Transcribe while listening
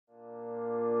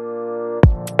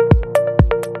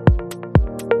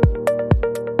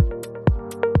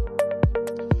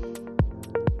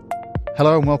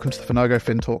Hello and welcome to the Finago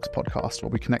FinTalks podcast, where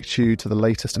we connect you to the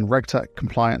latest in RegTech,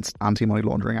 compliance, anti-money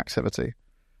laundering activity.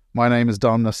 My name is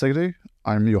Dan Nasigdu.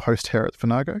 I'm your host here at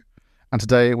Finago, and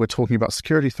today we're talking about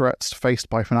security threats faced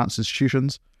by financial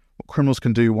institutions, what criminals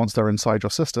can do once they're inside your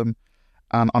system,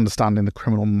 and understanding the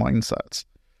criminal mindset.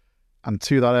 And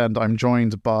to that end, I'm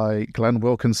joined by Glenn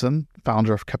Wilkinson,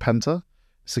 founder of Capenta,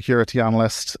 security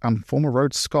analyst and former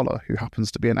Rhodes Scholar who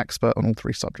happens to be an expert on all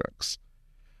three subjects.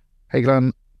 Hey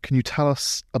Glenn, can you tell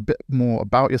us a bit more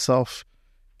about yourself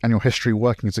and your history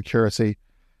working in security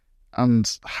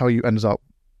and how you ended up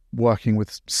working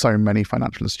with so many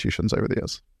financial institutions over the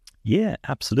years? Yeah,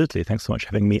 absolutely. Thanks so much for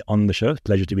having me on the show.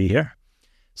 Pleasure to be here.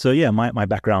 So yeah, my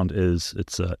background is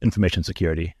information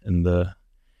security. In the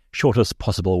shortest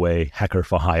possible way, hacker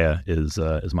for hire is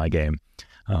my game.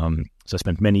 So I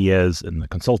spent many years in the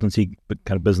consultancy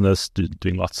kind of business,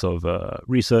 doing lots of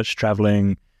research,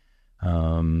 traveling,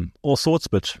 all sorts,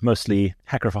 but mostly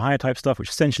hacker for hire type stuff, which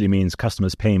essentially means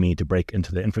customers pay me to break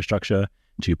into their infrastructure,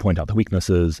 to point out the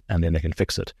weaknesses, and then they can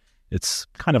fix it. It's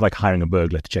kind of like hiring a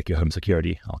burglar to check your home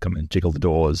security. I'll come and jiggle the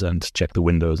doors and check the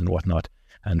windows and whatnot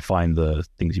and find the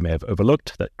things you may have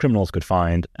overlooked that criminals could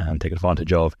find and take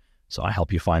advantage of. So I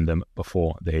help you find them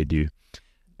before they do.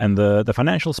 And the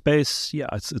financial space, yeah,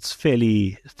 it's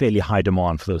fairly high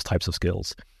demand for those types of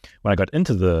skills. When I got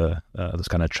into this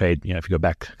kind of trade, if you go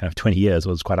back kind of 20 years, it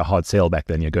was quite a hard sale back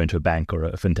then. You're going to a bank or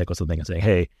a fintech or something and saying,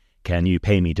 hey, can you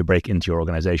pay me to break into your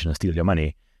organization and steal your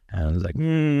money? And I was like,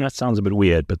 that sounds a bit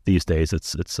weird. But these days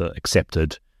it's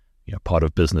accepted, part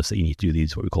of business that you need to do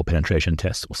these what we call penetration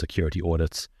tests or security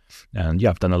audits. And yeah,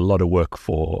 I've done a lot of work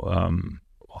for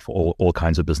all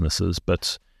kinds of businesses,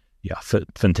 but yeah,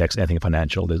 fintechs, anything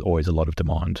financial, there's always a lot of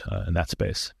demand in that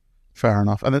space. Fair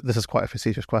enough. And this is quite a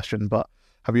facetious question, but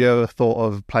have you ever thought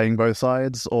of playing both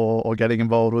sides or getting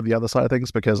involved with the other side of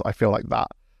things? Because I feel like that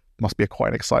must be a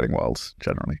quite exciting world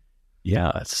generally.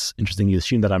 Yeah, it's interesting you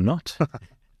assume that I'm not.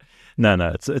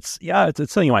 No, it's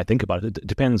something you might think about. It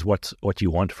depends what you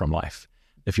want from life.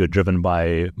 If you're driven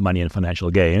by money and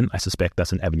financial gain, I suspect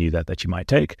that's an avenue that you might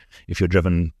take. If you're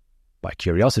driven by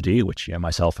curiosity, which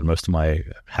myself and most of my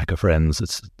hacker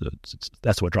friends,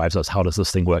 that's what drives us. How does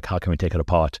this thing work? How can we take it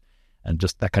apart? And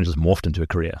just that kind of just morphed into a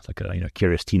career, like a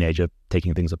curious teenager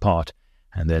taking things apart,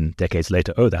 and then decades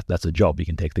later, that's a job. You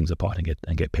can take things apart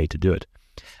and get paid to do it.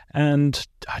 And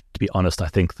to be honest, I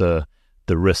think the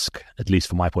risk, at least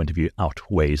from my point of view,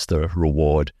 outweighs the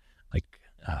reward. Like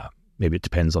maybe it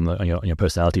depends on your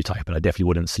personality type, but I definitely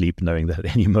wouldn't sleep knowing that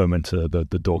at any moment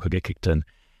the door could get kicked in.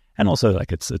 And also,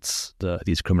 like it's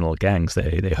these criminal gangs,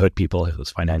 they hurt people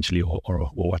financially or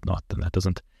whatnot, and that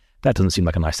doesn't seem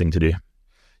like a nice thing to do.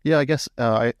 Yeah, I guess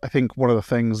I think one of the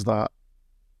things that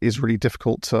is really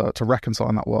difficult to reconcile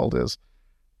in that world is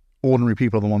ordinary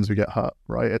people are the ones who get hurt,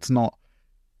 right? It's not,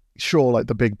 sure, like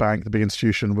the big bank, the big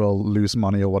institution will lose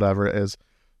money or whatever it is,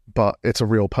 but it's a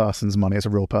real person's money, it's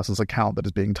a real person's account that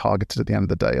is being targeted at the end of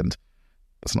the day, and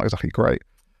that's not exactly great.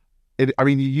 You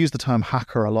use the term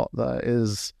hacker a lot there.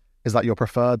 Is that your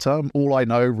preferred term? All I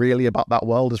know really about that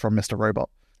world is from Mr. Robot.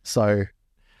 So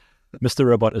Mr.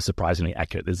 Robot is surprisingly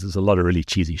accurate. There's a lot of really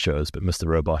cheesy shows, but Mr.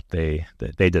 Robot, they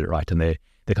did it right, and they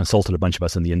consulted a bunch of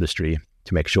us in the industry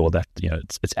to make sure that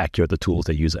it's accurate. The tools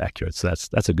they use are accurate. So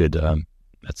that's a good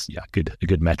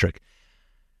good metric.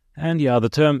 And yeah, the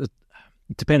term,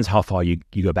 it depends how far you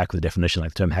go back with the definition.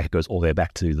 Like the term hacker goes all the way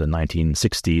back to the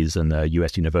 1960s and the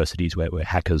US universities where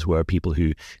hackers were people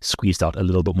who squeezed out a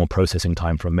little bit more processing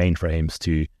time from mainframes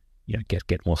to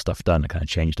get more stuff done. It kind of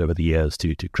changed over the years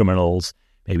to criminals,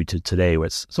 maybe to today where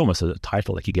it's almost a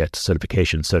title, like you get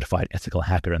certification, certified ethical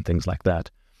hacker and things like that.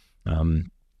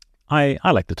 I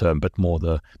like the term, but more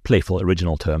the playful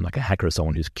original term, like a hacker is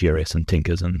someone who's curious and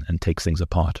tinkers and takes things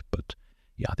apart. But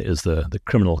yeah, there is the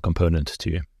criminal component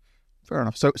too. Fair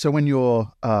enough. So when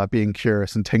you're being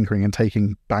curious and tinkering and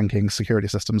taking banking security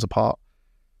systems apart,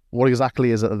 what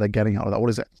exactly is it that they're getting out of that? What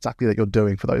is it exactly that you're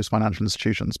doing for those financial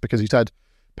institutions? Because you said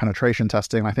penetration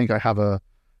testing. I think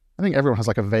everyone has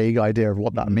like a vague idea of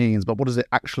what that means, but what does it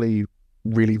actually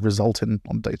really result in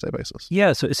on a day-to-day basis?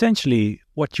 Yeah, so essentially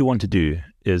what you want to do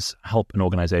is help an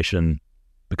organization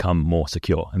become more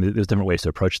secure. And there's different ways to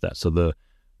approach that. So the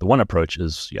one approach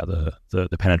is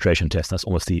the penetration test. That's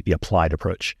almost the applied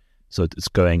approach. So it's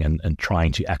going and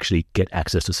trying to actually get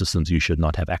access to systems you should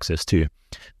not have access to.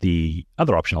 The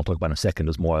other option I'll talk about in a second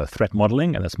is more threat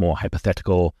modeling, and that's more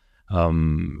hypothetical.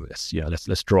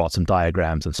 Let's draw out some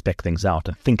diagrams and spec things out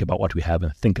and think about what we have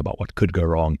and think about what could go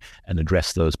wrong and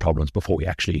address those problems before we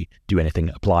actually do anything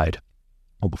applied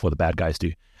or before the bad guys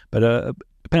do. But a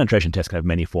penetration test can have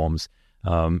many forms.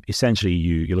 Essentially,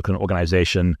 you look at an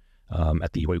organization,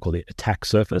 at the what we call the attack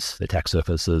surface. The attack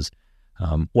surface is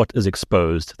what is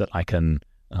exposed that I can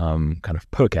kind of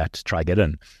poke at to try get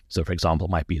in. So, for example,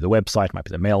 it might be the website, might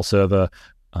be the mail server.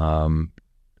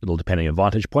 It'll depend on your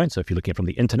vantage point. So, if you're looking from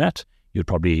the internet, you'd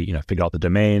probably figure out the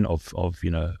domain of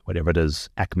whatever it is,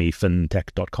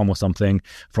 acmefintech.com or something.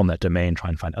 From that domain, try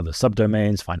and find other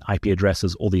subdomains, find IP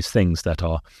addresses, all these things that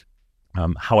are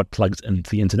how it plugs into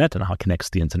the internet and how it connects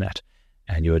to the internet.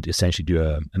 And you would essentially do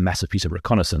a massive piece of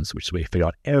reconnaissance, which is where you figure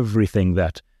out everything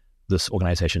that this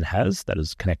organization has that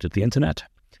is connected to the internet.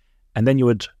 And then you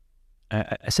would,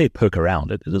 I say poke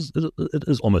around. It is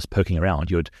almost poking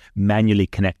around. You would manually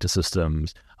connect to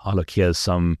systems. Oh, look, here's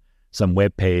some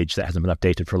web page that hasn't been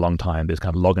updated for a long time. There's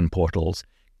kind of login portals.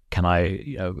 Can I,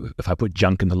 if I put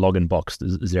junk in the login box,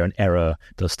 is there an error?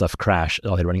 Does stuff crash?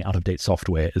 Are they running out of date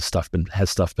software? Has stuff been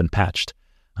patched?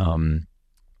 Some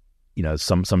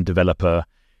developer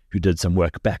who did some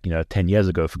work back 10 years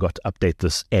ago forgot to update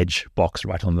this edge box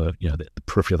right on the the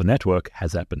periphery of the network.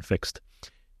 Has that been fixed?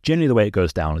 Generally, the way it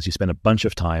goes down is you spend a bunch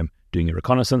of time doing your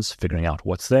reconnaissance, figuring out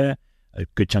what's there, a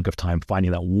good chunk of time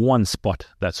finding that one spot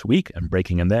that's weak and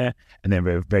breaking in there, and then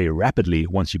very, very rapidly,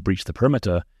 once you breach the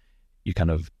perimeter, you kind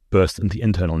of burst into the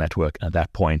internal network. And at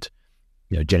that point,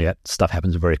 generally that stuff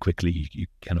happens very quickly. You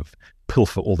kind of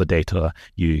pilfer all the data.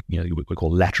 You what we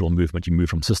call lateral movement. You move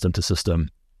from system to system.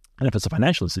 And if it's a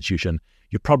financial institution,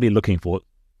 you're probably looking for,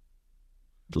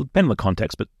 it'll depend on the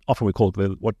context, but often we call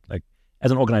it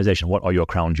as an organization, what are your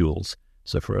crown jewels?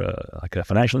 So for a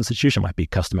financial institution, it might be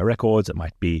customer records, it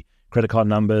might be credit card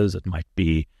numbers, it might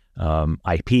be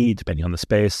IP, depending on the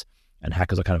space. And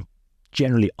hackers are kind of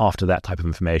generally after that type of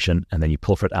information, and then you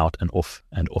pilfer it out and off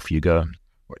you go.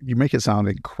 You make it sound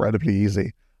incredibly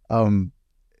easy.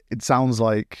 It sounds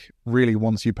like really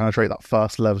once you penetrate that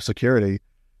first level of security,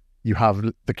 you have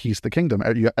the keys to the kingdom.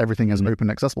 Everything is open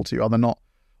and accessible to you. Are there not?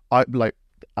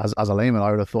 As a layman,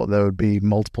 I would have thought there would be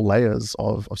multiple layers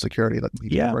of security that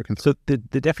need to be broken through. So there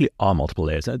definitely are multiple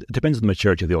layers. It depends on the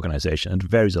maturity of the organization. It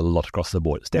varies a lot across the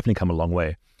board. It's definitely come a long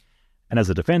way. And as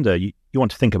a defender, you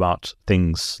want to think about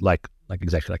things like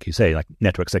exactly like you say, like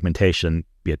network segmentation,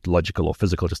 be it logical or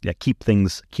physical. Just keep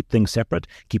things separate.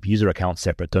 Keep user accounts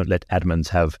separate. Don't let admins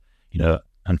have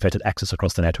unfettered access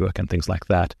across the network and things like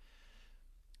that.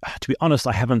 To be honest,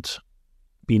 I haven't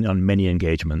been on many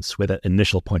engagements where that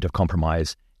initial point of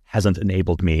compromise hasn't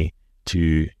enabled me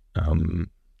to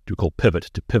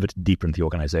pivot deeper into the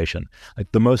organization.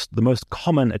 Like the most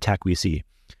common attack we see,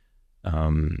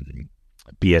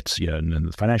 be it in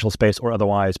the financial space or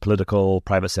otherwise, political,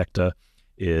 private sector,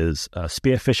 is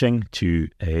spear phishing to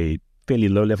a fairly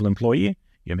low-level employee.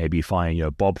 Maybe you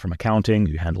find Bob from accounting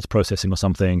who handles processing or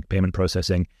something, payment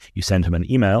processing. You send him an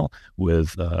email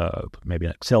with maybe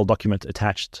an Excel document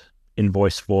attached,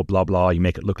 invoice for blah blah. You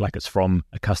make it look like it's from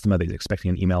a customer that he's expecting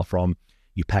an email from.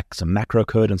 You pack some macro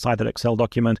code inside that Excel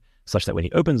document such that when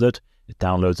he opens it, it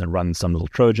downloads and runs some little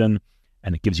Trojan,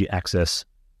 and it gives you access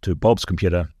to Bob's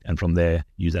computer, and from there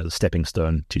use that as a stepping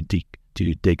stone to dig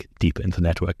deeper into the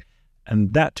network.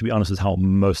 And that, to be honest, is how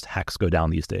most hacks go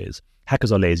down these days.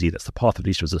 Hackers are lazy. That's the path of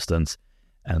least resistance.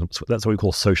 And that's what we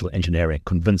call social engineering,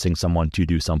 convincing someone to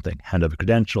do something, hand over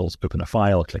credentials, open a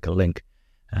file, click a link.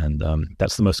 And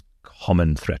that's the most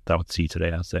common threat that I would see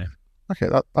today, I'd say. Okay,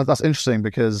 that's interesting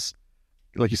because,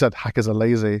 like you said, hackers are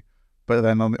lazy. But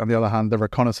then on the other hand, the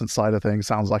reconnaissance side of things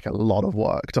sounds like a lot of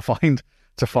work to find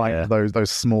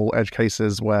those small edge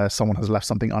cases where someone has left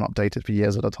something unupdated for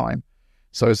years at a time.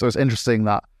 So it's interesting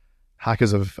that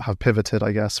hackers have pivoted,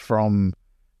 I guess, from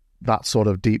that sort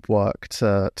of deep work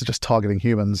to just targeting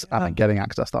humans and getting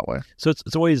access that way. So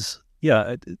it's always,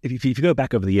 if you go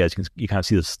back over the years, you kind of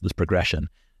see this progression.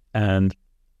 And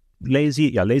lazy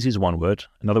is one word.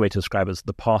 Another way to describe it is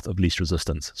the path of least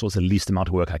resistance. So it's the least amount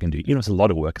of work I can do. Even if it's a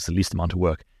lot of work, it's the least amount of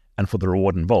work, and for the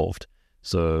reward involved.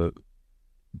 So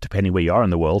depending where you are in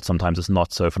the world, sometimes it's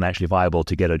not so financially viable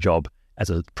to get a job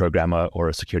as a programmer or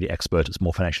a security expert. It's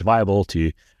more financially viable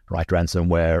to write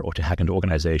ransomware or to hack into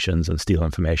organizations and steal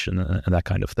information and that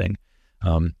kind of thing.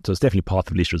 So it's definitely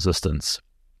path of least resistance.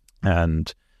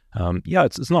 And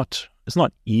it's not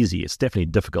easy. It's definitely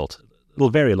difficult. It'll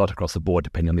vary a lot across the board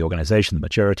depending on the organization, the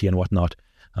maturity and whatnot.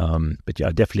 But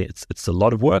definitely it's a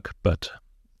lot of work, but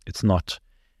it's not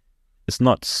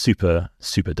super,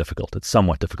 super difficult. It's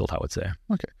somewhat difficult, I would say.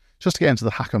 Okay. Just to get into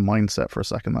the hacker mindset for a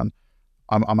second then.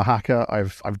 I'm a hacker.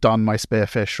 I've done my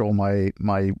spearfish or my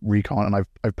recon, and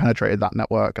I've penetrated that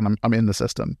network, and I'm in the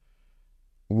system.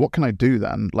 What can I do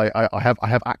then? Like I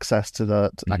have access to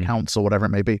the accounts or whatever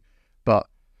it may be, but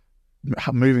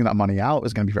moving that money out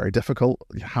is going to be very difficult.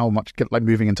 How much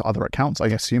moving into other accounts, I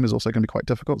assume, is also going to be quite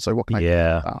difficult. So what can I do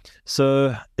about that?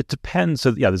 So it depends.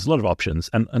 So there's a lot of options,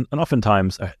 and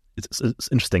oftentimes it's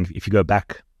interesting if you go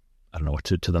back, I don't know,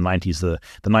 to the 90s. The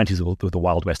 90s with the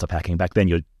Wild West of hacking. Back then,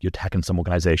 you'd hack in some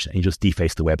organization and you just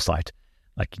deface the website.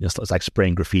 Like, it's like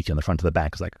spraying graffiti on the front of the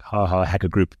bank. It's like, hacker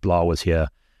group blah was here.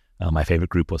 My favorite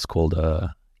group was called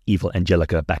Evil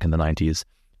Angelica back in the 90s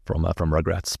from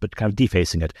Rugrats, but kind of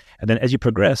defacing it. And then as you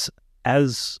progress,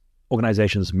 as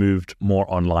organizations moved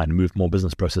more online, moved more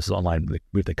business processes online,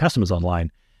 moved their customers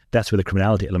online, that's where the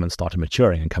criminality elements started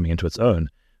maturing and coming into its own,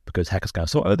 because hackers kind of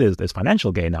saw, there's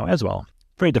financial gain now as well.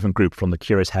 Very different group from the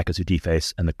curious hackers who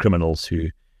deface and the criminals who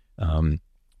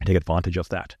take advantage of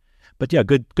that. But yeah,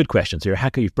 good question. So you're a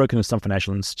hacker, you've broken into some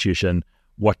financial institution.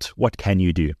 What can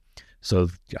you do? So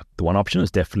the one option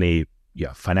is definitely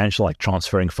financial, like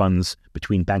transferring funds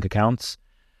between bank accounts.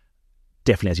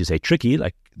 Definitely, as you say, tricky.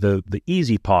 Like the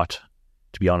easy part,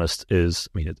 to be honest, is,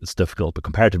 it's difficult, but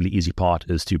comparatively easy part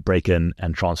is to break in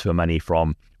and transfer money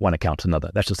from one account to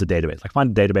another. That's just a database. Like,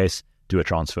 find a database, do a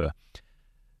transfer.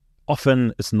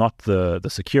 Often it's not the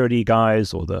security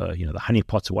guys or the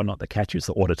honeypots or whatnot that catch you, it's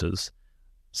the auditors.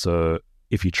 So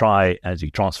if you try, as you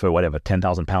transfer whatever,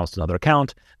 £10,000 to another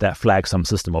account, that flags some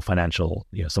system of financial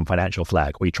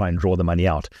flag, or you try and draw the money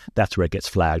out. That's where it gets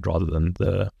flagged rather than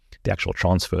the actual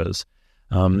transfers.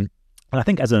 And I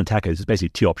think as an attacker, there's basically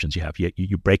two options you have.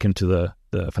 You break into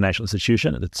the financial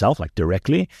institution itself, like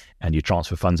directly, and you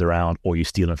transfer funds around, or you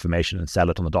steal information and sell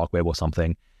it on the dark web or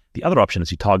something. The other option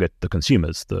is you target the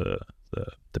consumers, the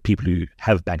people who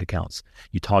have bank accounts.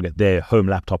 You target their home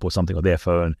laptop or something, or their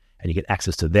phone, and you get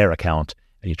access to their account,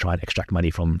 and you try and extract money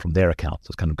from their account. So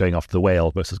it's kind of going after the whale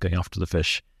versus going after the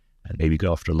fish, and maybe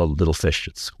go after a little fish.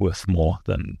 It's worth more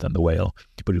than the whale.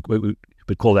 But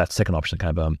we'd call that second option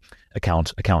kind of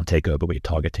account takeover, where you're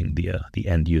targeting the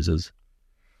end users.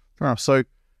 Fair enough. So,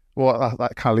 well,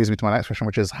 that kind of leads me to my next question,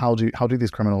 which is how do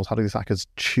these criminals, how do these hackers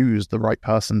choose the right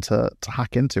person to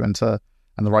hack into and the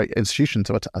right institution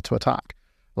to attack?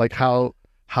 Like, how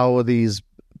are these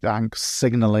banks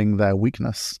signaling their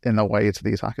weakness in a way to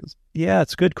these hackers? Yeah,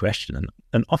 it's a good question,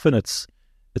 and often it's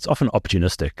often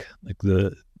opportunistic. Like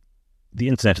the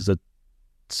internet is a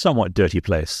somewhat dirty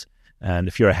place, and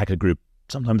if you're a hacker group,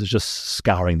 sometimes it's just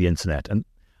scouring the internet. And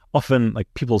often,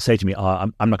 like, people say to me,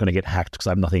 I'm not going to get hacked because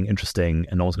I have nothing interesting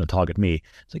and no one's going to target me.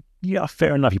 It's like, yeah,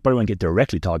 fair enough. You probably won't get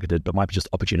directly targeted, but might be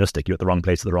just opportunistic. You're at the wrong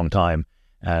place at the wrong time,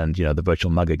 and the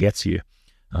virtual mugger gets you.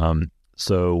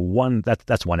 So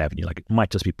that's one avenue. Like, it might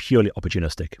just be purely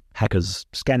opportunistic. Hackers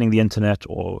scanning the internet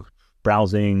or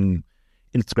browsing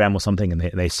Instagram or something, and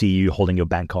they see you holding your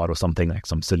bank card or something, like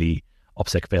some silly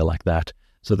OPSEC fail like that.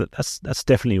 So that's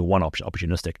definitely one option,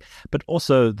 opportunistic. But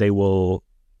also they will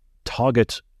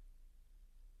target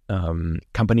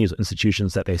companies or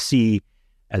institutions that they see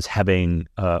as having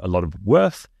a lot of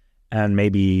worth, and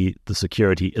maybe the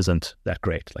security isn't that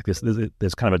great. Like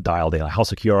there's kind of a dial there. Like, how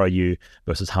secure are you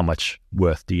versus how much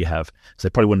worth do you have? So they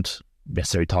probably wouldn't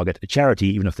necessarily target a charity,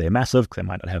 even if they're massive, because they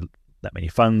might not have that many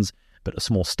funds. But a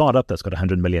small startup that's got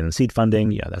 100 million in seed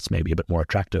funding, that's maybe a bit more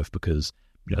attractive, because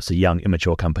it's a young,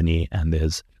 immature company, and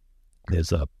there's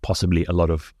possibly a lot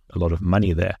of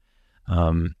money there.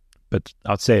 But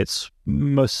I'd say it's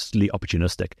mostly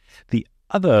opportunistic. The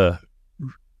other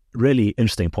really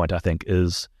interesting point, I think,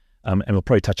 is, and we'll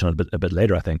probably touch on it a bit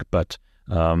later, I think, but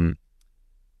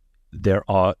there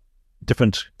are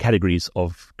different categories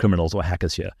of criminals or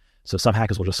hackers here. So some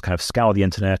hackers will just kind of scour the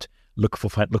internet, look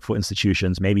for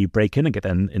institutions, maybe break in and get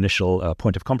an initial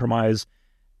point of compromise,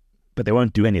 but they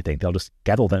won't do anything. They'll just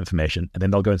gather all the information, and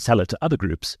then they'll go and sell it to other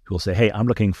groups who will say, hey, I'm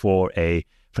looking for a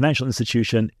financial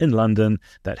institution in London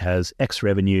that has X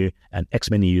revenue and X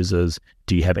many users.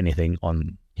 Do you have anything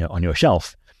on your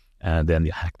shelf? And then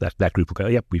that group will go,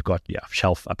 yep, we've got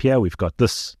shelf up here. We've got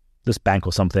this bank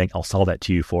or something. I'll sell that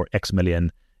to you for X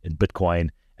million in Bitcoin.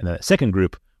 And then the second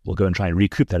group will go and try and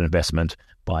recoup that investment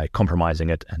by compromising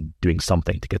it and doing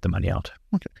something to get the money out.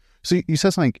 Okay. So you said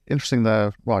something interesting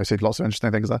there. Well, you said lots of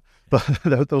interesting things there, but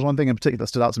there was one thing in particular that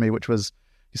stood out to me, which was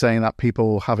you saying that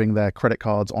people having their credit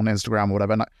cards on Instagram or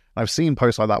whatever. And I've seen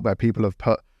posts like that where people have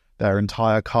put their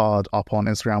entire card up on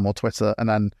Instagram or Twitter and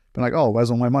then been like, oh, where's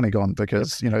all my money gone?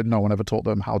 Because, no one ever taught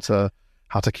them how to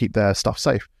keep their stuff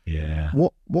safe. Yeah.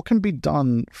 What can be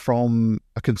done from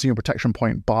a consumer protection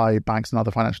point by banks and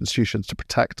other financial institutions to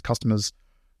protect customers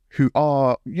who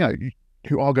are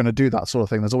going to do that sort of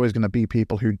thing? There's always going to be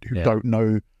people who don't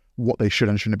know what they should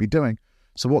and shouldn't be doing.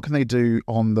 So what can they do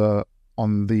on the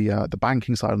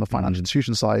banking side, on the financial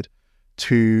institution side,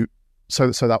 to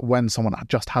so that when someone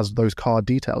just has those card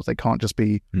details, they can't just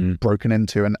be broken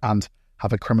into and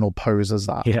have a criminal pose as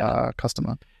that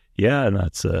customer. Yeah, and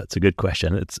it's a good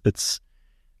question. It's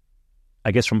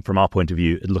I guess from our point of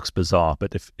view, it looks bizarre,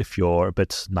 but if you're a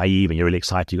bit naive and you're really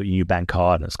excited, you got your new bank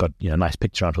card and it's got a nice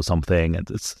picture on it or something, and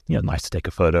it's nice to take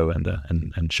a photo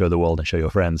and show the world and show your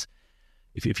friends.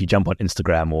 If you jump on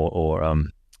Instagram or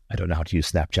I don't know how to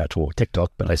use Snapchat or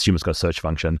TikTok, but I assume it's got a search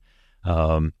function,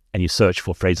 and you search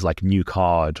for phrases like new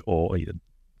card or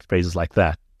phrases like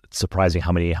that, it's surprising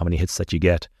how many hits that you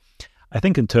get. I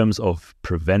think in terms of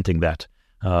preventing that,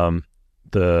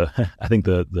 I think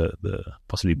the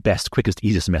possibly best, quickest,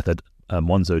 easiest method,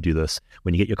 Monzo do this.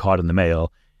 When you get your card in the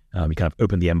mail, you kind of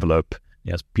open the envelope,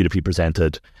 it's beautifully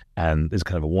presented, and there's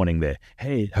kind of a warning there.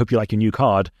 Hey, hope you like your new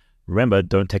card. Remember,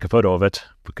 don't take a photo of it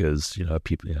because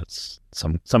people. It's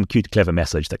some cute, clever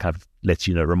message that kind of lets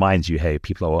reminds you, hey,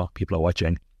 people are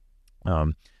watching.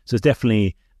 So it's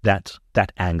definitely that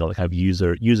angle, the kind of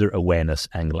user awareness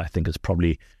angle. I think is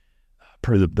probably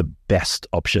the best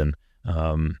option.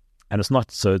 And it's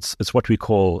not so. It's what we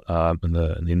call in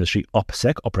the industry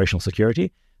OPSEC, operational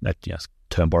security. That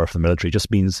term borrowed from the military, just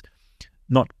means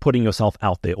not putting yourself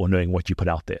out there or knowing what you put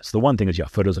out there. So the one thing is you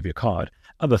have photos of your card.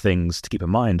 Other things to keep in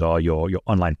mind are your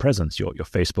online presence, your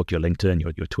Facebook, your LinkedIn,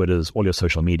 your Twitters, all your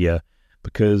social media.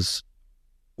 Because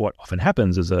what often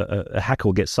happens is a hacker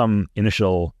will get some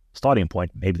initial starting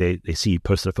point. Maybe they see you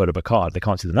posted a photo of a card. They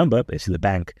can't see the number, but they see the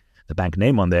bank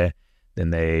name on there.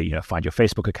 Then they find your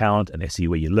Facebook account and they see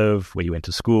where you live, where you went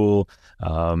to school,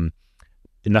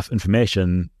 enough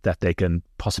information that they can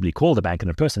possibly call the bank and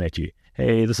impersonate you.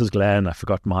 Hey, this is Glenn. I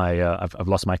forgot I've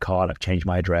lost my card. I've changed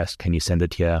my address. Can you send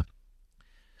it here?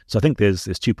 So I think there's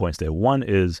 2 points there. One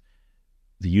is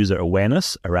the user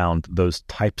awareness around those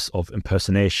types of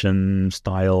impersonation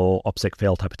style OPSEC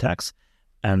fail type attacks.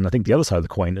 And I think the other side of the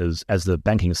coin is, as the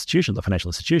banking institutions, the financial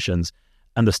institutions,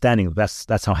 understanding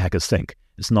that's how hackers think.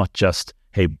 It's not just,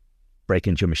 hey, break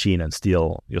into your machine and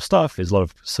steal your stuff. There's a lot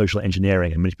of social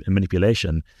engineering and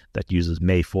manipulation that users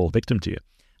may fall victim to.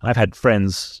 And I've had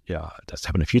friends, that's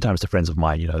happened a few times to friends of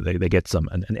mine, they get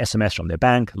an SMS from their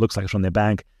bank, looks like it's from their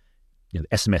bank. The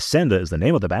SMS sender is the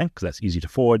name of the bank because that's easy to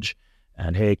forge.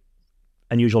 And hey,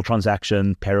 unusual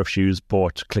transaction, pair of shoes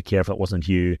bought, click here if that wasn't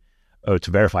you. Oh,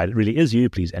 to verify it really is you,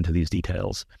 please enter these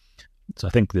details. So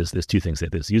I think there's 2 things there.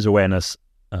 There's user awareness,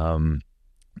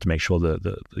 to make sure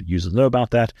the users know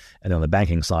about that. And then on the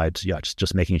banking side,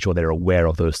 just making sure they're aware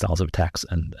of those styles of attacks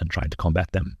and trying to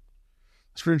combat them.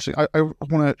 It's really interesting. I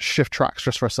want to shift tracks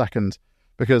just for a second,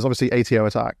 because obviously ATO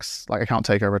attacks, like account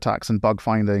takeover attacks and bug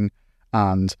finding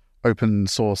and open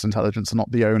source intelligence are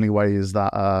not the only ways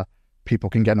that people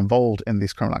can get involved in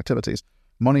these criminal activities.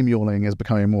 Money muling is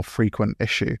becoming a more frequent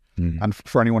issue. And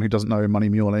for anyone who doesn't know, money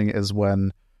muling is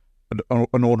when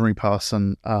an ordinary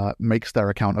person makes their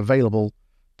account available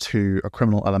to a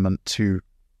criminal element to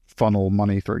funnel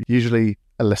money through, usually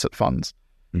illicit funds.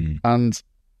 And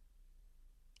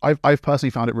I've personally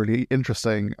found it really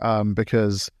interesting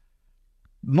because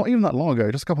not even that long ago,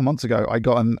 just a couple months ago, I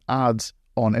got an ad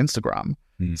on Instagram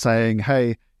saying,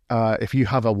 hey, if you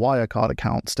have a Wirecard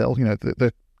account still,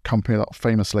 the company that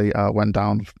famously went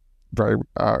down very,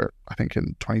 I think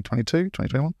in 2022,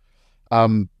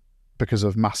 2021, because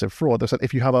of massive fraud. They said,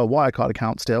 if you have a Wirecard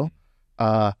account still,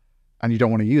 and you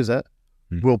don't want to use it,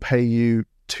 we'll pay you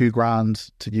 $2,000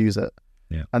 to use it.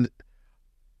 Yeah. And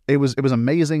it was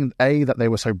amazing, A, that they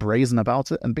were so brazen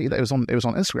about it, and B, that it was on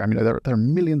Instagram. There are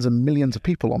millions and millions of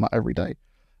people on that every day.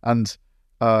 And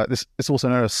it's also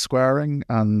known as squaring.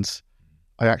 And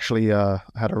I actually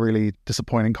had a really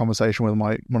disappointing conversation with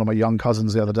one of my young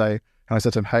cousins the other day. And I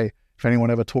said to him, hey, if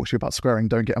anyone ever talks to you about squaring,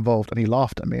 don't get involved. And he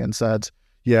laughed at me and said,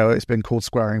 yeah, it's been called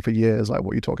squaring for years. Like,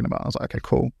 what are you talking about? I was like, okay,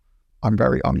 cool. I'm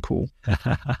very uncool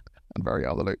and very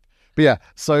out of the loop. But yeah,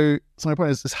 so my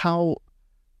point is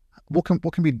what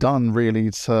can be done really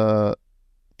to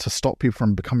stop people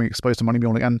from becoming exposed to money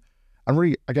muling, and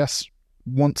really, I guess,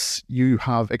 once you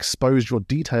have exposed your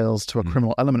details to a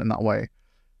criminal element in that way,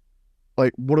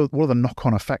 like what are the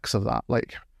knock-on effects of that?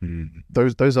 Like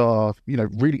those are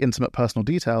really intimate personal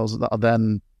details that are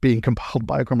then being compiled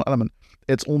by a criminal element.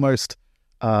 It's almost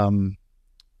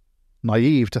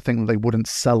naive to think that they wouldn't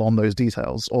sell on those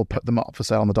details or put them up for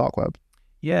sale on the dark web.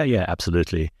 Yeah,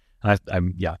 absolutely. I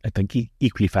think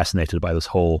equally fascinated by this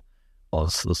whole,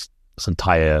 this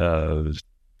entire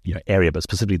area, but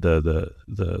specifically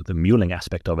the muling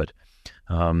aspect of it.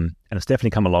 And it's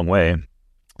definitely come a long way.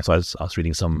 So I was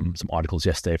reading some articles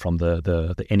yesterday from the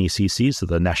NECC, so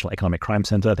the National Economic Crime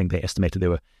Center. I think they estimated there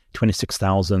were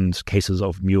 26,000 cases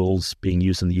of mules being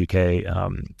used in the UK. I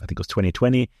think it was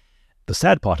 2020. the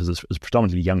sad part is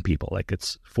predominantly young people. Like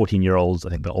it's 14-year-olds. I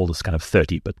think the oldest kind of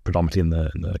 30, but predominantly in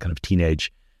the kind of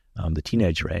teenage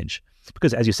range.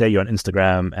 Because as you say, you're on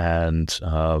Instagram and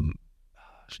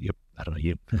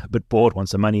you're a bit bored, want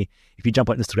some money. If you jump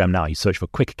on Instagram now, you search for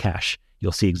quick cash,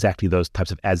 you'll see exactly those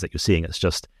types of ads that you're seeing. It's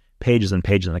just pages and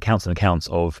pages and accounts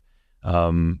of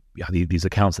these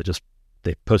accounts that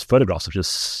they post photographs of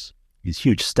just these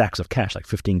huge stacks of cash, like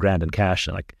 15 grand in cash,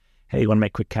 and like, hey, you want to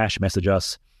make quick cash? Message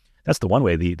us. That's the one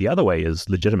way. The other way is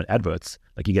legitimate adverts.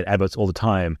 Like you get adverts all the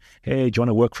time. Hey, do you want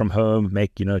to work from home?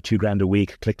 Make $2 grand a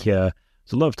week. Click here.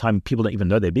 So a lot of time people don't even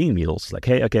know they're being mules. Like,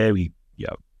 hey, okay, it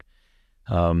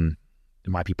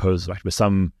might be posed like with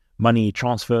some money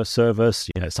transfer service.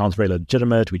 It sounds very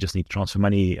legitimate. We just need to transfer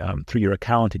money through your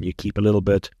account, and you keep a little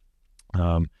bit.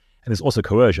 And there's also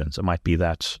coercion. So it might be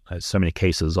that so many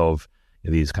cases of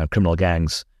these kind of criminal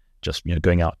gangs just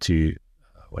going out to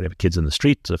whatever kids in the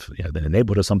street, if they're in a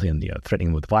neighborhood or something, and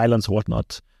threatening with violence or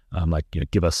whatnot.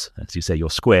 Give us, as you say, your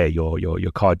square,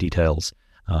 your card details.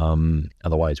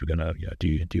 Otherwise, we're going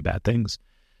to do bad things.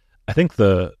 I think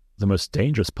the most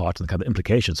dangerous part and the kind of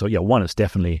implication. So one is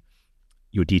definitely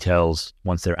your details.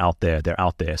 Once they're out there,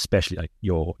 especially like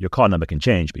your card number can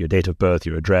change, but your date of birth,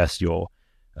 your address, your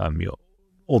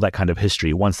all that kind of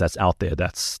history. Once that's out there,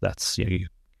 that's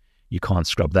you can't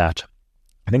scrub that.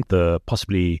 I think the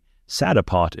possibly sadder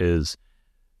part is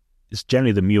it's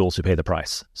generally the mules who pay the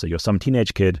price. So you're some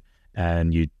teenage kid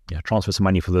and you transfer some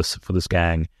money for this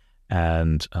gang,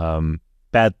 and I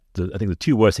think the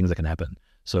two worst things that can happen.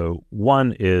 So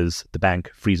one is the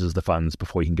bank freezes the funds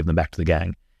before you can give them back to the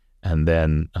gang, and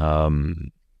then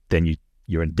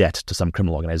you're in debt to some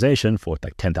criminal organization for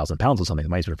like £10,000 or something. The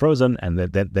money's been frozen, and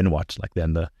then what? Like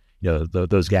then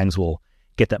those gangs will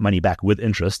get that money back with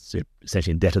interest. So you're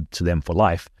essentially indebted to them for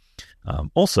life.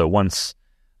 Also, once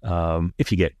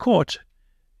if you get caught,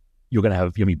 you'll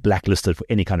be blacklisted for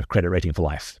any kind of credit rating for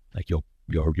life. Like you're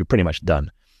pretty much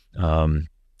done.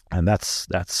 And that's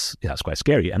quite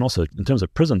scary. And also in terms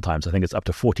of prison times, I think it's up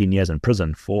to 14 years in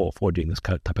prison for doing this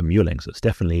type of muling. So it's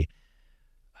definitely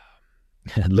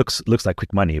it looks like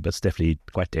quick money, but it's definitely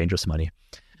quite dangerous money.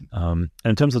 And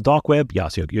in terms of dark web,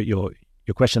 so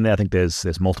your question there, I think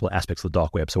there's multiple aspects of the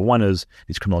dark web. So one is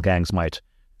these criminal gangs might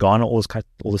garner all this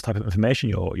type of information,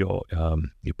 your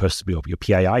PII,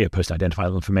 your personally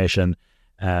identifiable information,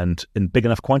 and in big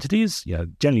enough quantities.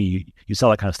 Generally you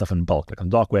sell that kind of stuff in bulk. Like on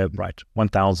the dark web, right?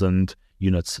 1,000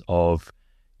 units of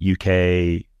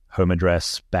UK home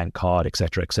address, bank card,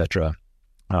 etc., etc.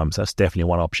 So that's definitely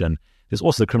one option. There's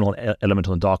also the criminal element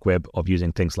on the dark web of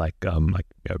using things like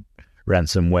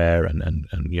ransomware and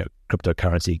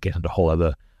cryptocurrency. Get into a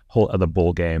whole other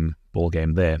ball game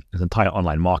there. There's entire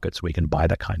online markets where you can buy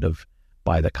that kind of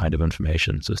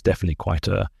information. So it's definitely quite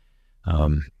a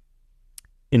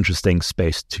interesting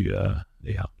space to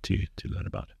learn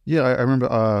about. Yeah, I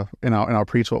remember in our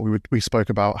pre-talk we spoke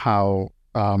about how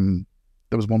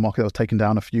there was one market that was taken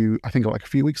down a few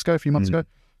weeks ago, a few months ago,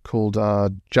 called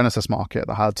Genesis Market,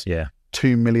 that had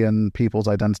 2 million people's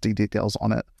identity details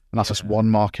on it, and that's just one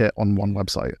market on one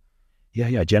website.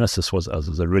 Yeah. Genesis was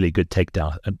a really good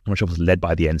takedown. I'm not sure if it was led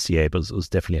by the NCA, but it was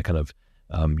definitely a kind of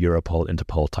Europol,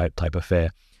 Interpol type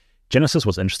affair. Genesis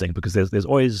was interesting because there's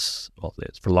always,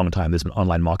 for a long time, there's been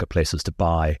online marketplaces to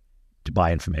buy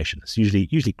information. It's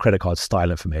usually credit card style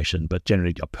information, but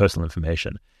generally personal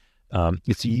information.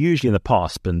 It's usually in the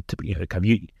past been kind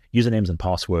of usernames and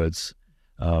passwords.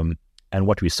 And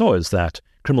what we saw is that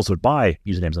criminals would buy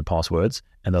usernames and passwords,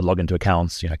 and they'll log into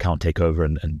accounts, account takeover,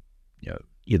 and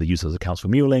either use those accounts for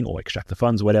muling or extract the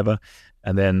funds or whatever.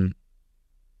 And then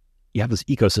you have this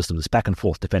ecosystem, this back and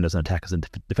forth, defenders and attackers. And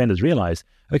defenders realize,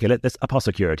 okay, let's up our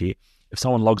security. If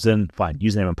someone logs in, fine,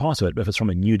 username and password. But if it's from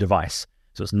a new device,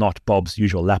 so it's not Bob's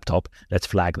usual laptop, let's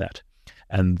flag that.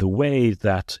 And the way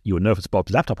that you would know if it's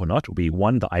Bob's laptop or not would be,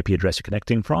 one, the IP address you're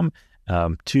connecting from,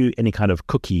 two, any kind of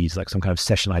cookies, like some kind of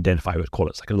session identifier, we would call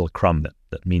it. It's like a little crumb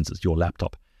that means it's your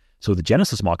laptop. So the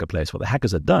Genesis marketplace, what the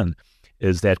hackers had done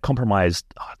is they had compromised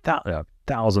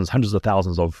thousands, hundreds of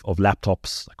thousands of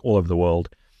laptops like all over the world,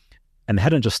 and they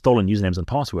hadn't just stolen usernames and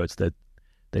passwords.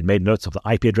 They'd made notes of the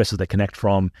IP addresses they connect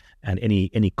from and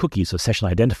any cookies, so session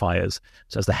identifiers.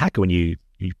 So as the hacker, when you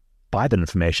buy that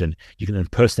information, you can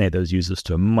impersonate those users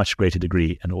to a much greater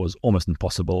degree, and it was almost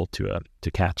impossible to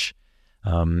catch.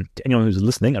 To anyone who's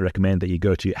listening, I recommend that you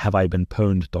go to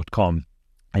haveibeenpwned.com,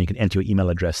 and you can enter your email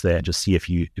address there and just see if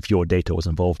your data was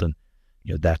involved in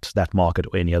that market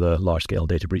or any other large-scale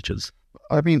data breaches.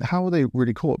 I mean, how are they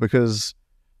really caught? Because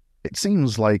it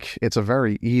seems like it's a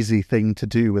very easy thing to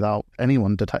do without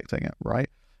anyone detecting it, right?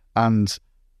 And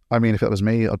I mean, if it was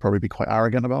me, I'd probably be quite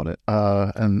arrogant about it,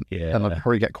 and I'd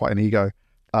probably get quite an ego.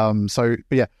 But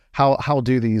yeah, how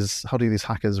do these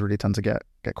hackers really tend to get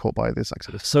caught by this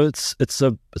activity? So it's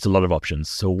a lot of options.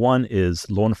 So one is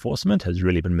law enforcement has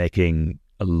really been making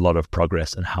a lot of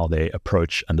progress in how they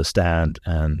approach, understand,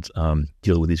 and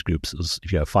deal with these groups.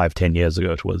 If you have 5-10 years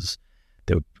ago,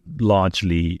 they were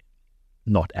largely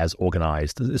not as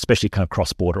organized, especially kind of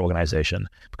cross-border organization,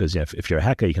 because if you're a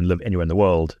hacker, you can live anywhere in the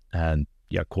world and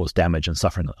cause damage and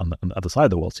suffering on the other side of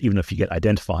the world. So even if you get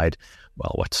identified,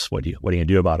 well, what are you going to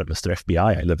do about it, Mr.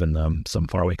 FBI? I live in some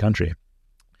faraway country.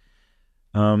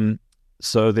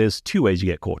 So there's two ways you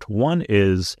get caught. One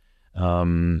is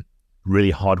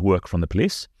really hard work from the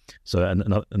police. So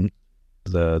and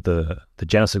the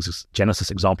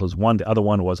Genesis example is one. The other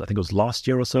one was, I think it was last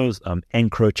year or so,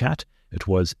 EncroChat. It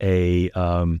was a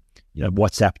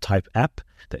WhatsApp type app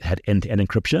that had end-to-end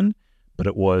encryption, but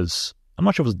it was, I'm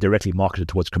not sure if it was directly marketed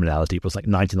towards criminality. It was like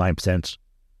 99%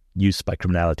 use by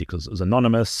criminality because it was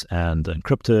anonymous and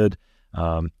encrypted.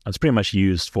 It's pretty much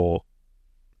used for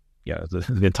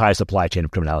the entire supply chain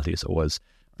of criminality. So it was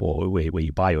for where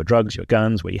you buy your drugs, your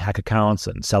guns, where you hack accounts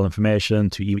and sell information,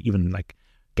 to even like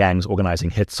gangs organizing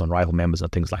hits on rival members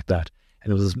and things like that.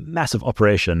 And there was this massive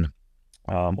operation.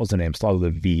 What's the name? Started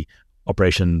with a V.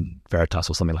 Operation Veritas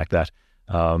or something like that.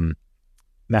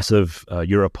 Massive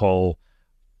Europol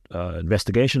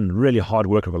investigation, really hard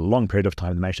work over a long period of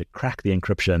time. They managed to crack the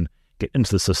encryption, get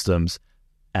into the systems,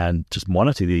 and just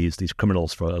monitor these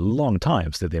criminals for a long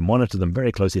time. So they monitor them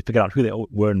very closely, figured out who they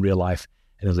were in real life.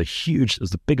 And it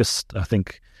was the biggest, I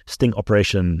think, sting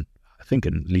operation, I think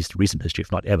in at least recent history,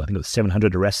 if not ever. I think it was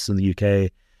 700 arrests in the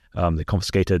UK. They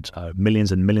confiscated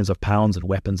millions and millions of pounds and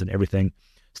weapons and everything.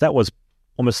 So that was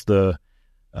almost the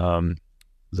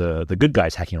good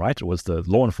guys hacking, right? It was the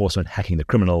law enforcement hacking the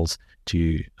criminals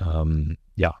to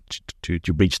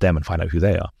breach them and find out who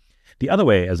they are. The other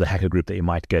way, as a hacker group, that you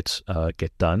might get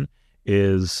done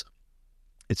is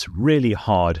it's really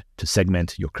hard to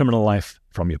segment your criminal life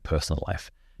from your personal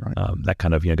life. Right. That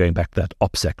kind of going back to that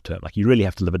OPSEC term. Like you really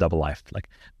have to live a double life. Like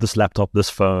this laptop, this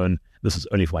phone, this is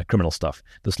only for my criminal stuff.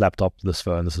 This laptop, this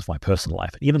phone, this is for my personal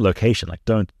life. And even location. Like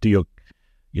don't do your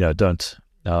don't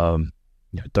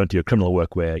do your criminal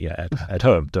work where at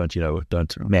home. Don't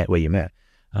met where you met.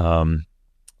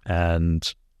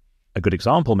 And a good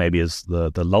example maybe is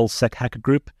the lulzsec hacker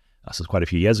group. This was quite a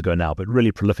few years ago now, but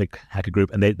really prolific hacker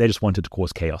group, and they just wanted to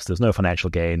cause chaos. There's no financial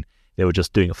gain. They were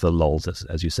just doing it for the lulz,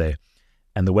 as you say.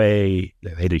 And the way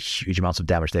they did huge amounts of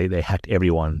damage, they hacked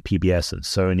everyone, PBS and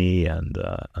Sony, and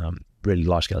really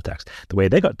large scale attacks. The way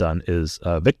they got done is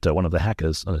Victor, one of the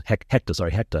hackers,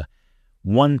 Hector.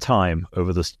 One time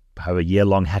over this a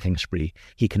year-long hacking spree,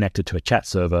 he connected to a chat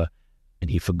server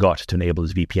and he forgot to enable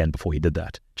his VPN before he did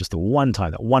that. Just the one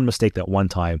time, that one mistake, that one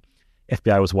time.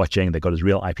 FBI was watching, they got his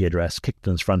real IP address, kicked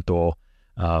in his front door,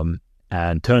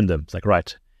 and turned him. It's like,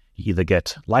 right, you either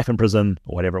get life in prison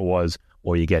or whatever it was,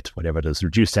 or you get whatever it is,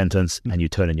 reduced sentence, and you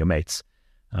turn in your mates.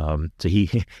 So he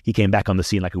came back on the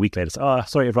scene like a week later. So,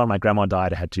 sorry everyone, my grandma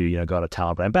died. I had to go out of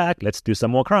town, but I'm back. Let's do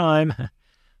some more crime.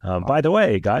 By the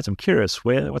way, guys, I'm curious,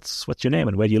 what's your name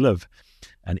and where do you live?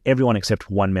 And everyone except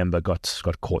one member got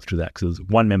caught through that, because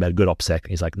one member had good OPSEC.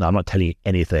 He's like, no, I'm not telling you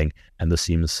anything, and this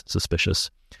seems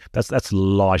suspicious. That's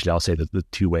largely, I'll say, the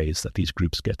two ways that these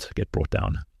groups get brought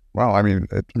down. Wow, I mean,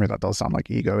 that does sound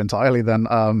like ego entirely. Then,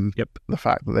 Yep. The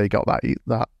fact that they got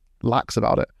that lax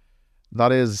about it,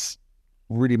 that is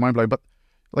really mind blowing. But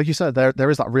like you said, there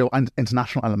is that real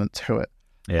international element to it,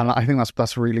 and I think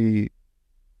that's a really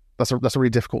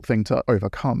difficult thing to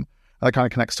overcome. And that kind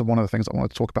of connects to one of the things I wanted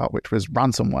to talk about, which was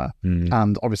ransomware.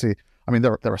 And obviously, I mean,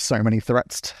 there are so many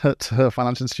threats to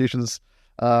financial institutions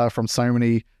from so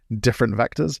many different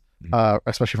vectors,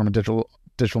 especially from a digital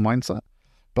mindset.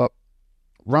 But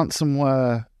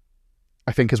ransomware,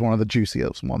 I think, is one of the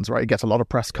juiciest ones, right? It gets a lot of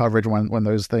press coverage when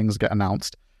those things get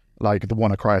announced, like the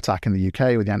WannaCry attack in the UK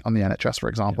on the NHS, for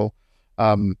example.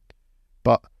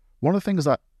 But one of the things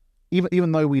that,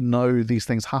 even though we know these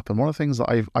things happen, one of the things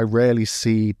that I rarely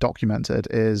see documented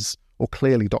is, or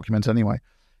clearly documented anyway,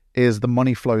 is the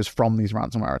money flows from these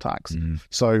ransomware attacks.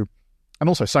 So, and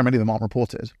also so many of them aren't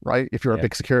reported, right? If you're a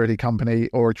big security company,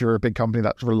 or if you're a big company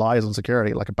that relies on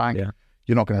security, like a bank,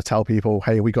 you're not going to tell people,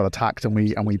 hey, we got attacked and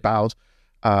we bowed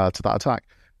to that attack.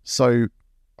 So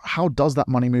how does that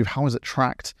money move? How is it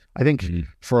tracked? I think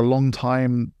for a long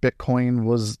time, Bitcoin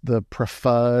was the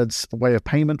preferred way of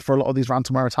payment for a lot of these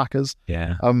ransomware attackers.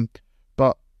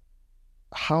 But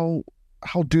how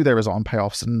do they result in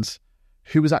payoffs, and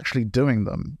who is actually doing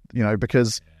them?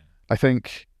 Because I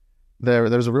think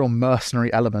there's a real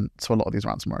mercenary element to a lot of these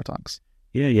ransomware attacks.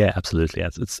 Yeah, absolutely.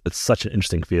 It's such an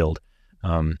interesting field.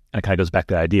 And it kind of goes back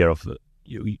to the idea of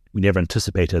we never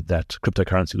anticipated that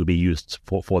cryptocurrency would be used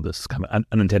for this kind of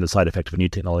unintended side effect of a new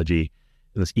technology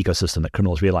in this ecosystem that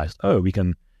criminals realized, we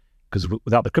can, because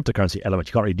without the cryptocurrency element,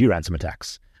 you can't really do ransom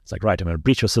attacks. It's like, right, I'm going to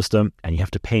breach your system and you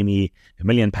have to pay me £1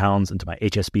 million into my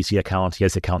HSBC account.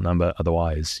 Here's the account number.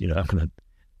 Otherwise, I'm going to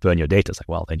burn your data. It's like,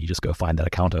 well, then you just go find that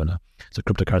account owner. So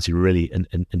cryptocurrency really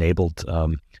enabled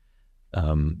modern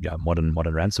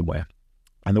ransomware.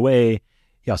 And the way,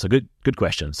 so good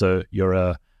question. So you're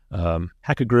a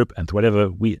hacker group, and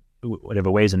through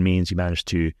whatever ways and means you manage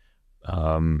to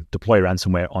deploy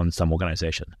ransomware on some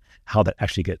organization. How that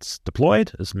actually gets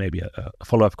deployed is maybe a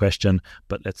follow-up question,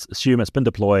 but let's assume it's been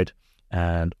deployed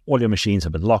and all your machines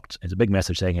have been locked. It's a big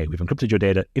message saying, hey, we've encrypted your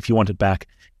data. If you want it back,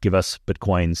 give us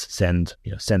Bitcoins, send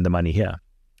the money here.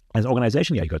 As an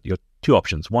organization, you got your two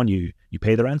options. One, you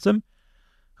pay the ransom.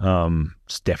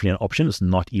 It's definitely an option. It's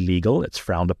not illegal. It's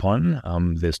frowned upon.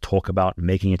 There's talk about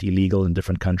making it illegal in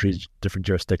different countries, different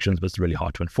jurisdictions, but it's really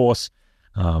hard to enforce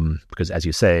because, as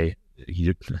you say,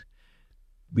 we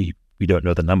don't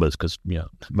know the numbers because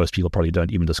most people probably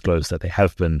don't even disclose that they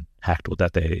have been hacked or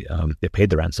that they paid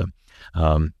the ransom.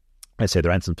 Let's say the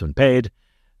ransom's been paid,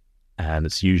 and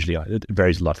it's usually it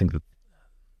varies a lot. I think that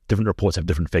different reports have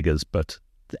different figures, but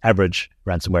the average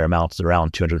ransomware amount is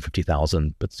around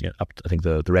 250,000. But I think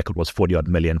the record was 40-odd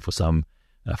million for some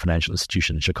financial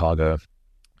institution in Chicago.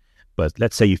 But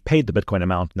let's say you've paid the Bitcoin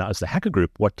amount. Now, as the hacker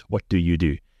group, what do you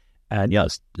do? And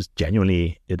it's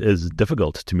genuinely, it is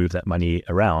difficult to move that money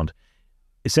around.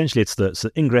 Essentially, it's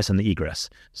the ingress and the egress.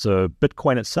 So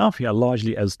Bitcoin itself,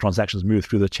 largely as transactions move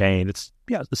through the chain, it's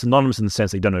anonymous in the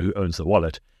sense that you don't know who owns the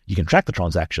wallet. You can track the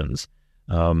transactions.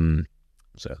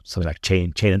 So something like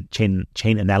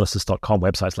chainanalysis.com,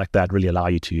 websites like that really allow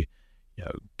you to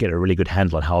get a really good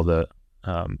handle on how the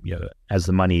as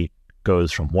the money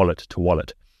goes from wallet to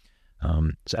wallet.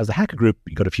 So as a hacker group,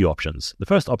 you've got a few options. The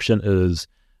first option is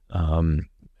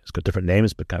it's got different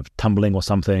names, but kind of tumbling or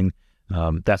something.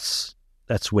 That's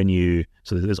when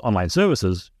so there's online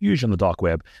services, usually on the dark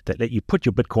web, that let you put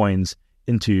your Bitcoins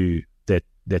into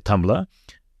their tumbler,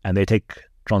 and they take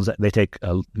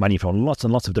money from lots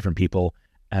and lots of different people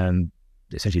and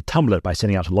essentially tumble it by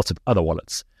sending out to lots of other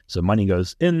wallets. So money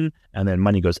goes in and then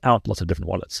money goes out, lots of different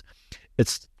wallets.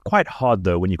 It's quite hard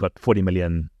though when you've got $40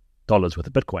 million worth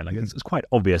of Bitcoin. Like it's quite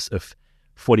obvious if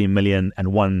 $40 million and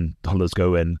 $1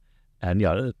 go in and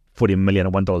 $40 million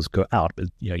and $1 go out, but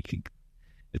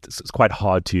it's quite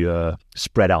hard to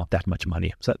spread out that much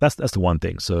money. So that's the one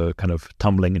thing. So kind of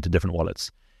tumbling into different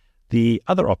wallets. The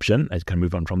other option, as you can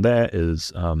move on from there,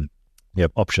 is you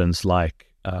have options like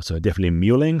so definitely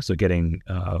muling, so getting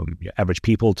average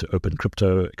people to open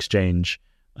crypto exchange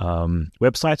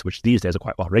websites, which these days are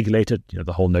quite well regulated.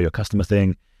 The whole know your customer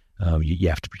thing. You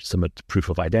have to submit proof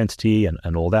of identity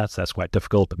and all that. So that's quite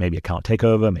difficult. But maybe account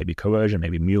takeover, maybe coercion,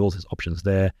 maybe mules. There's options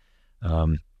there.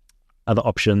 Other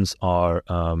options are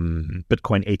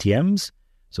Bitcoin ATMs.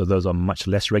 So those are much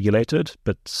less regulated,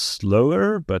 but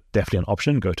slower, but definitely an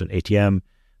option. Go to an ATM,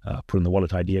 put in the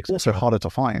wallet ID, etc. Also harder to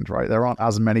find, right? There aren't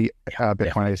as many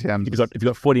Bitcoin ATMs. If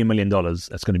you've got $40 million,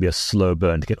 that's going to be a slow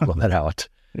burn to get all of that out.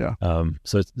 Yeah.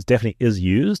 So it definitely is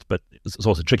used, but it's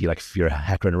also tricky. Like if you're a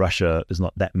hacker in Russia, there's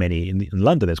not that many. In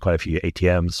London, there's quite a few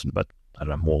ATMs, but I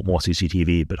don't know, more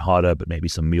CCTV, but harder, but maybe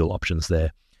some mule options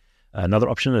there. Another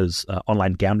option is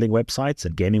online gambling websites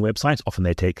and gaming websites. Often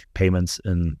they take payments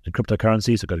in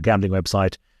cryptocurrency. So go to a gambling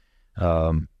website,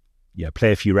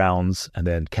 play a few rounds and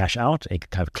then cash out and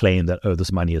kind of claim that,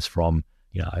 this money is from,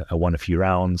 I won a few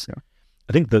rounds. Yeah.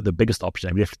 I think the biggest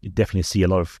option, we definitely see a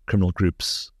lot of criminal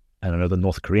groups, and I know the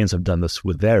North Koreans have done this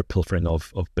with their pilfering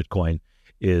of Bitcoin,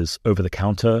 is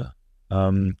over-the-counter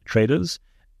traders.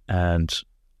 And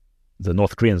the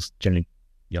North Koreans generally,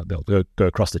 they'll go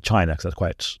across to China because that's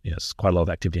quite, it's quite a lot of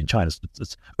activity in China.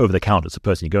 It's over the counter. It's a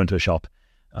person. You go into a shop,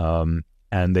 and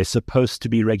they're supposed to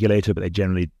be regulated, but they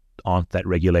generally aren't that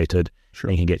regulated. Sure.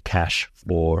 And you can get cash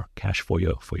for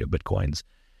your Bitcoins,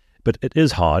 but it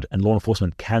is hard, and law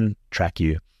enforcement can track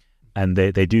you, and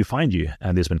they do find you.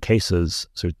 And there's been cases.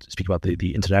 So to speak about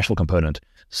the international component.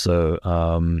 So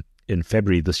in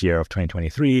February this year of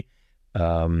 2023.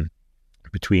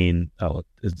 Between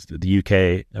the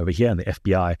UK over here and the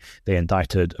FBI, they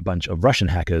indicted a bunch of Russian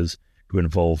hackers who were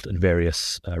involved in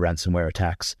various ransomware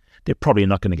attacks. They're probably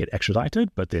not going to get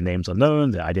extradited, but their names are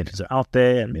known, their identities are out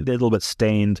there, and maybe they're a little bit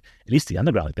stained. At least the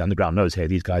underground knows, hey,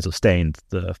 these guys are stained.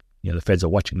 The feds are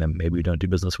watching them. Maybe we don't do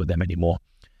business with them anymore.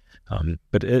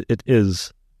 But it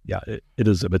is a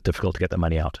bit difficult to get the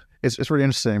money out. It's really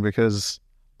interesting because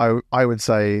I would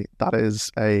say that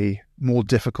is a more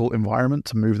difficult environment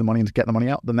to move the money and to get the money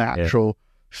out than the actual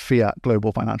fiat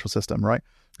global financial system, right?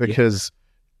 Because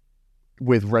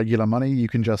with regular money, you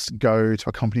can just go to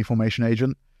a company formation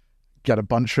agent, get a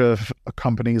bunch of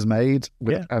companies made,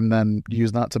 and then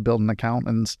use that to build an account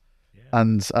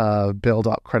and build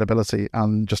up credibility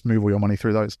and just move all your money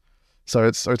through those. So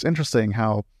it's interesting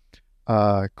how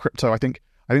crypto, I think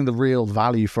the real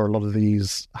value for a lot of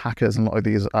these hackers and a lot of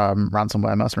these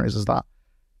ransomware mercenaries is that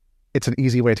it's an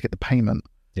easy way to get the payment.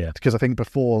 Yeah. Because I think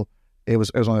before it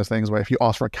was one of those things where if you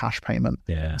ask for a cash payment,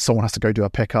 someone has to go do a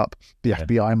pickup. The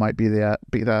FBI might be there,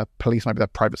 police might be there,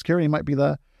 private security might be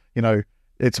there. You know,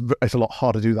 it's a lot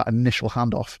harder to do that initial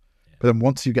handoff. But then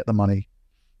once you get the money,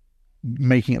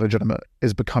 making it legitimate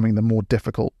is becoming the more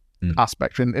difficult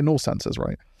aspect in all senses,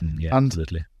 right?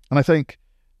 Absolutely. And I think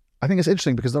it's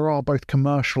interesting because there are both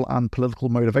commercial and political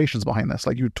motivations behind this.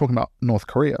 Like you were talking about North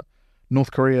Korea.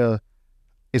 North Korea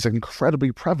is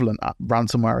incredibly prevalent at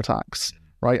ransomware attacks,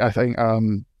 right? I think I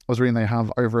was reading they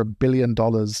have over $1 billion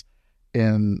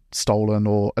in stolen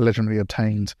or illegitimately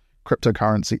obtained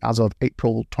cryptocurrency as of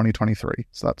April 2023.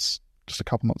 So that's just a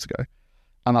couple months ago.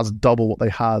 And that's double what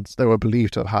they were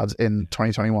believed to have had in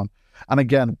 2021. And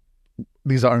again,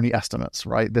 these are only estimates,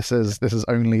 right? This is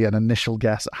only an initial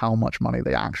guess at how much money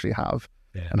they actually have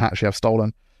and actually have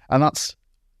stolen. And that's,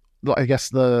 I guess,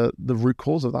 the root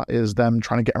cause of that is them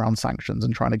trying to get around sanctions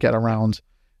and trying to get around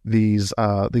these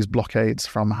blockades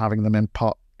from having them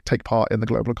take part in the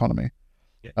global economy.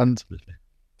 Yeah, and absolutely.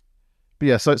 But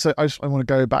yeah, so I want to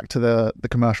go back to the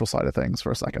commercial side of things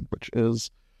for a second, which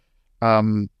is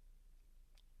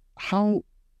how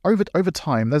over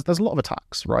time there's a lot of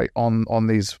attacks, right, on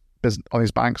these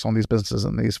banks, on these businesses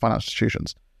and these financial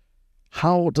institutions.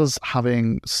 How does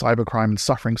having cybercrime and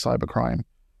suffering cybercrime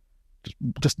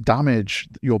just damage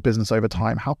your business over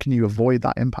time? How can you avoid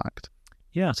that impact?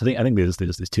 Yeah, so I think there's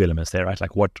two elements there, right?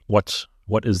 Like what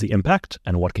is the impact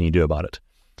and what can you do about it?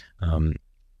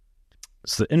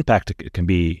 So the impact, it can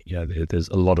be, there's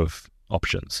a lot of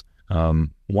options.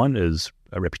 One is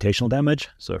a reputational damage.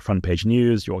 So front page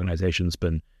news, your organization's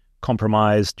been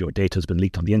compromised, your data's been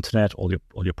leaked on the internet, all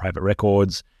your private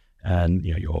records, and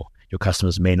your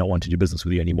customers may not want to do business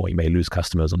with you anymore. You may lose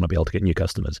customers or not be able to get new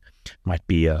customers. Might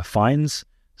be fines.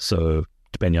 So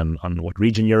depending on what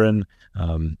region you're in,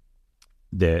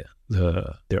 there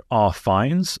are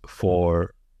fines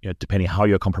for, depending how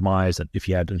you're compromised and if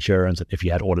you had insurance and if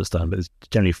you had audits done, but it's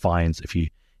generally fines if you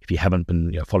haven't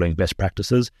been following best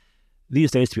practices.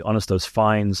 These days, to be honest, those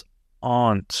fines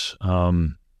aren't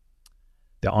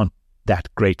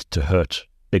that great to hurt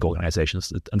big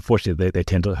organizations. Unfortunately, they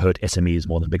tend to hurt SMEs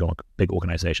more than big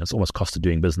organizations. It's almost cost of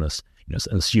doing business. It's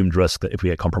an assumed risk that if we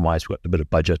get compromised, we've got a bit of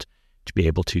budget to be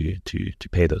able to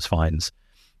pay those fines.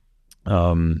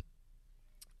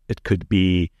 It could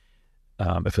be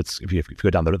if you go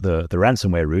down the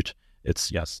ransomware route,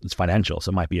 it's financial. So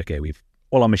it might be, okay,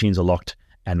 all our machines are locked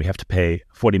and we have to pay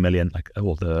 40 million, like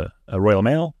the Royal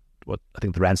Mail. I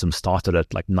think the ransom started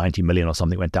at like 90 million or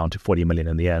something, went down to 40 million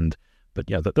in the end. But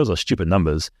those are stupid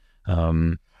numbers.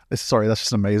 Sorry, that's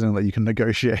just amazing that you can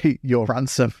negotiate your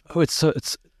ransom. Oh, it's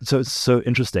so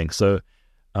interesting. So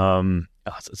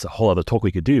it's a whole other talk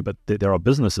we could do, but there are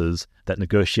businesses that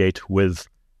negotiate with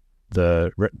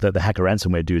the hacker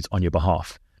ransomware dudes on your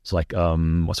behalf. So like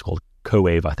what's it called?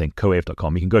 CoWave, I think,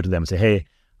 CoWave.com. You can go to them and say, hey,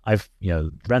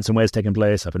 ransomware has taken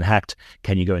place, I've been hacked.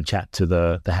 Can you go and chat to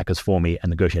the hackers for me and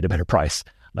negotiate a better price?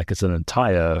 Like, it's an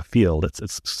entire field.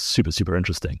 It's super, super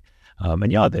interesting. And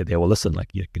they will listen. Like,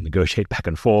 you can negotiate back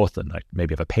and forth and like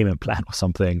maybe have a payment plan or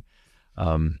something.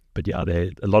 But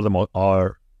a lot of them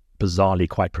are bizarrely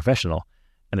quite professional.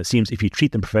 And it seems if you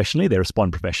treat them professionally, they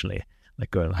respond professionally.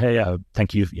 Like going, hey,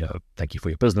 thank you for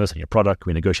your business and your product.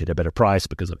 We negotiate a better price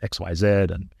because of X, Y, Z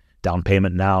and down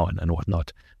payment now and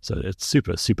whatnot. So it's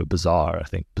super, super bizarre, I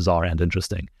think, bizarre and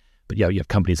interesting. But you have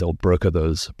companies that will broker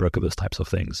those types of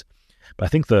things. But I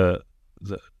think the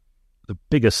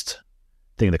biggest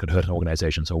thing that could hurt an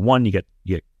organization. So one, you get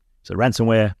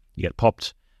ransomware, you get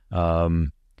popped,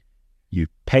 you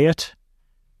pay it,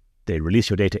 they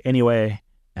release your data anyway,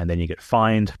 and then you get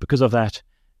fined because of that,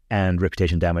 and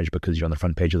reputation damage because you're on the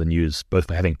front page of the news, both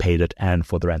for having paid it and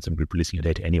for the ransom group releasing your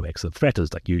data anyway. Because the threat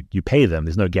is like you pay them,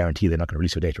 there's no guarantee they're not going to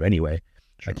release your data anyway.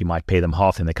 Sure. Like you might pay them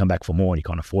half and they come back for more and you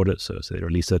can't afford it, so they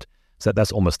release it. So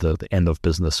that's almost the end of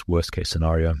business, worst case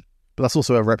scenario. But that's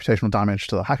also a reputational damage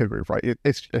to the hacker group, right?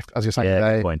 It's as you're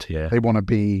saying, they want to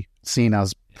be seen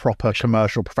as proper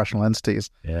commercial professional entities.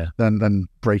 Yeah. Then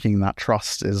breaking that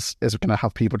trust is going to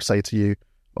have people to say to you,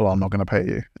 well, I'm not going to pay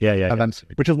you. Yeah. And then,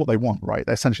 which is what they want, right?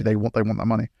 Essentially, they want that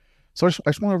money. So I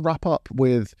just want to wrap up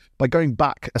by going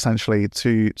back essentially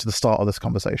to the start of this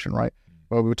conversation, right?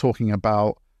 Where we were talking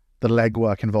about the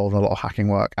legwork involved in a lot of hacking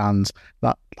work, and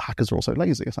that hackers are also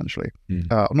lazy, essentially.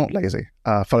 Not lazy,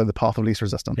 follow the path of least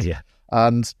resistance. Yeah.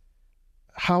 And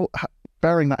how,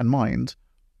 bearing that in mind,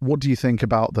 what do you think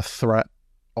about the threat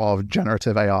of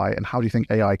generative AI, and how do you think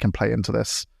AI can play into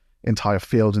this entire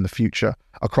field in the future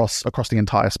across the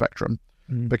entire spectrum?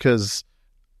 Because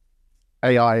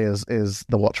AI is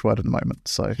the watchword at the moment.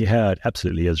 So yeah, it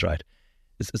absolutely is, right.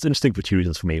 It's interesting for two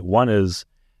reasons for me. One is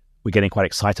we're getting quite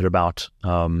excited about,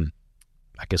 I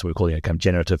guess what we're calling it, kind of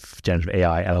generative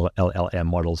AI, LLM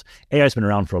models. AI has been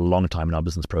around for a long time in our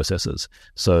business processes.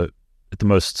 So at the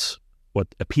most, what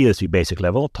appears to be basic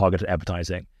level, targeted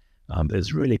advertising,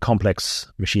 there's really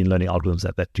complex machine learning algorithms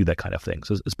that do that kind of thing.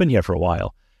 So it's been here for a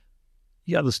while.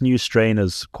 Yeah, this new strain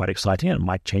is quite exciting and it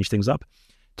might change things up.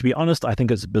 To be honest, I think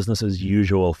it's business as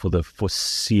usual for the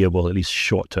foreseeable, at least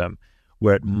short term,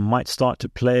 where it might start to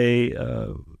play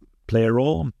a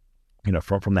role.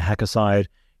 From the hacker side,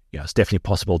 it's definitely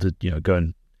possible to go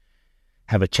and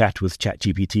have a chat with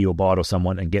ChatGPT or Bard or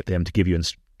someone and get them to give you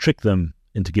trick them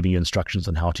into giving you instructions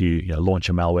on how to launch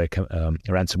a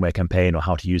ransomware campaign, or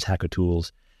how to use hacker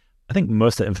tools. I think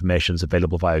most of the information is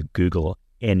available via Google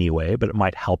anyway, but it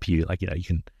might help you.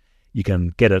 You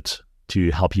can get it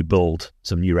to help you build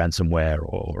some new ransomware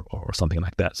or something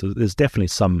like that. So there's definitely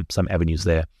some avenues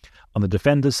there. On the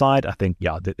defender side, I think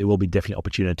there will be definitely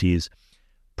opportunities.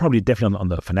 Probably definitely on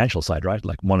the financial side, right?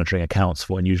 Like monitoring accounts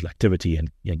for unusual activity and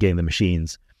getting the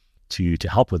machines to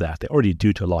help with that. They already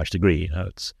do to a large degree.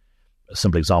 It's a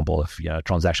simple example. If a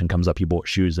transaction comes up, you bought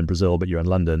shoes in Brazil, but you're in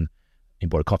London, you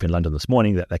bought a coffee in London this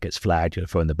morning, that gets flagged,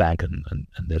 phone the bank and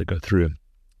let it go through.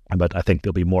 But I think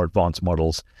there'll be more advanced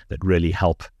models that really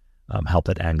help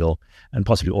that angle, and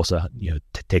possibly also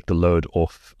take the load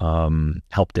off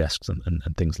help desks and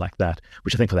things like that,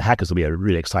 which I think for the hackers will be a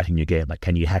really exciting new game. Like,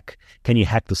 can you hack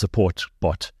the support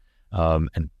bot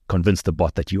and convince the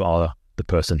bot that you are the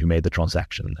person who made the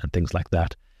transaction and things like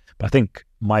that. But I think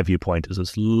my viewpoint is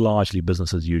it's largely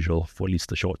business as usual for at least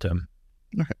the short term.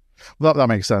 Okay, well that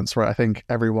makes sense, right? I think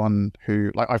everyone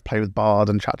who, like, I've played with Bard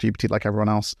and ChatGPT like everyone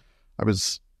else. I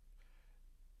was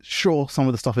sure some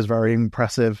of the stuff is very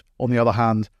impressive. On the other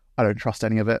hand, I don't trust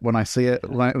any of it. When I see it,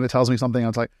 when it tells me something, I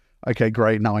was like, okay,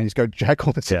 great, now I need to go check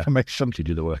all this information to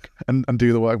do the work and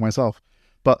do the work myself.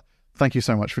 But thank you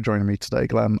so much for joining me today,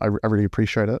 Glenn. I really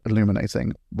appreciate it,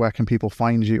 illuminating. Where can people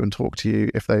find you and talk to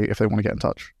you if they want to get in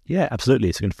touch? Yeah,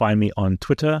 absolutely. So you can find me on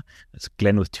Twitter. It's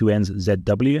Glenn with 2 N's,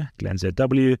 ZW, Glenn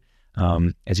ZW.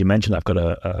 As you mentioned, I've got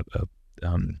a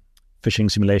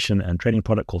phishing simulation and trading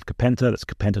product called Capenta. That's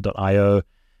capenta.io.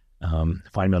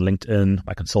 Find me on LinkedIn.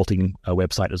 My consulting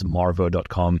website is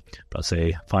marvo.com. But I'll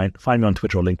say find me on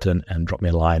Twitter or LinkedIn and drop me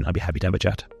a line. I'd be happy to have a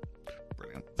chat.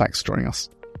 Brilliant. Thanks for joining us.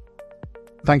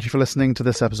 Thank you for listening to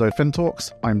this episode of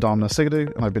FinTalks. I'm Damna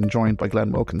Sigadu, and I've been joined by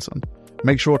Glenn Wilkinson.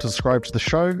 Make sure to subscribe to the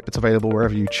show. It's available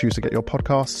wherever you choose to get your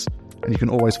podcasts, and you can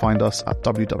always find us at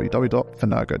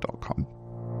www.finergo.com.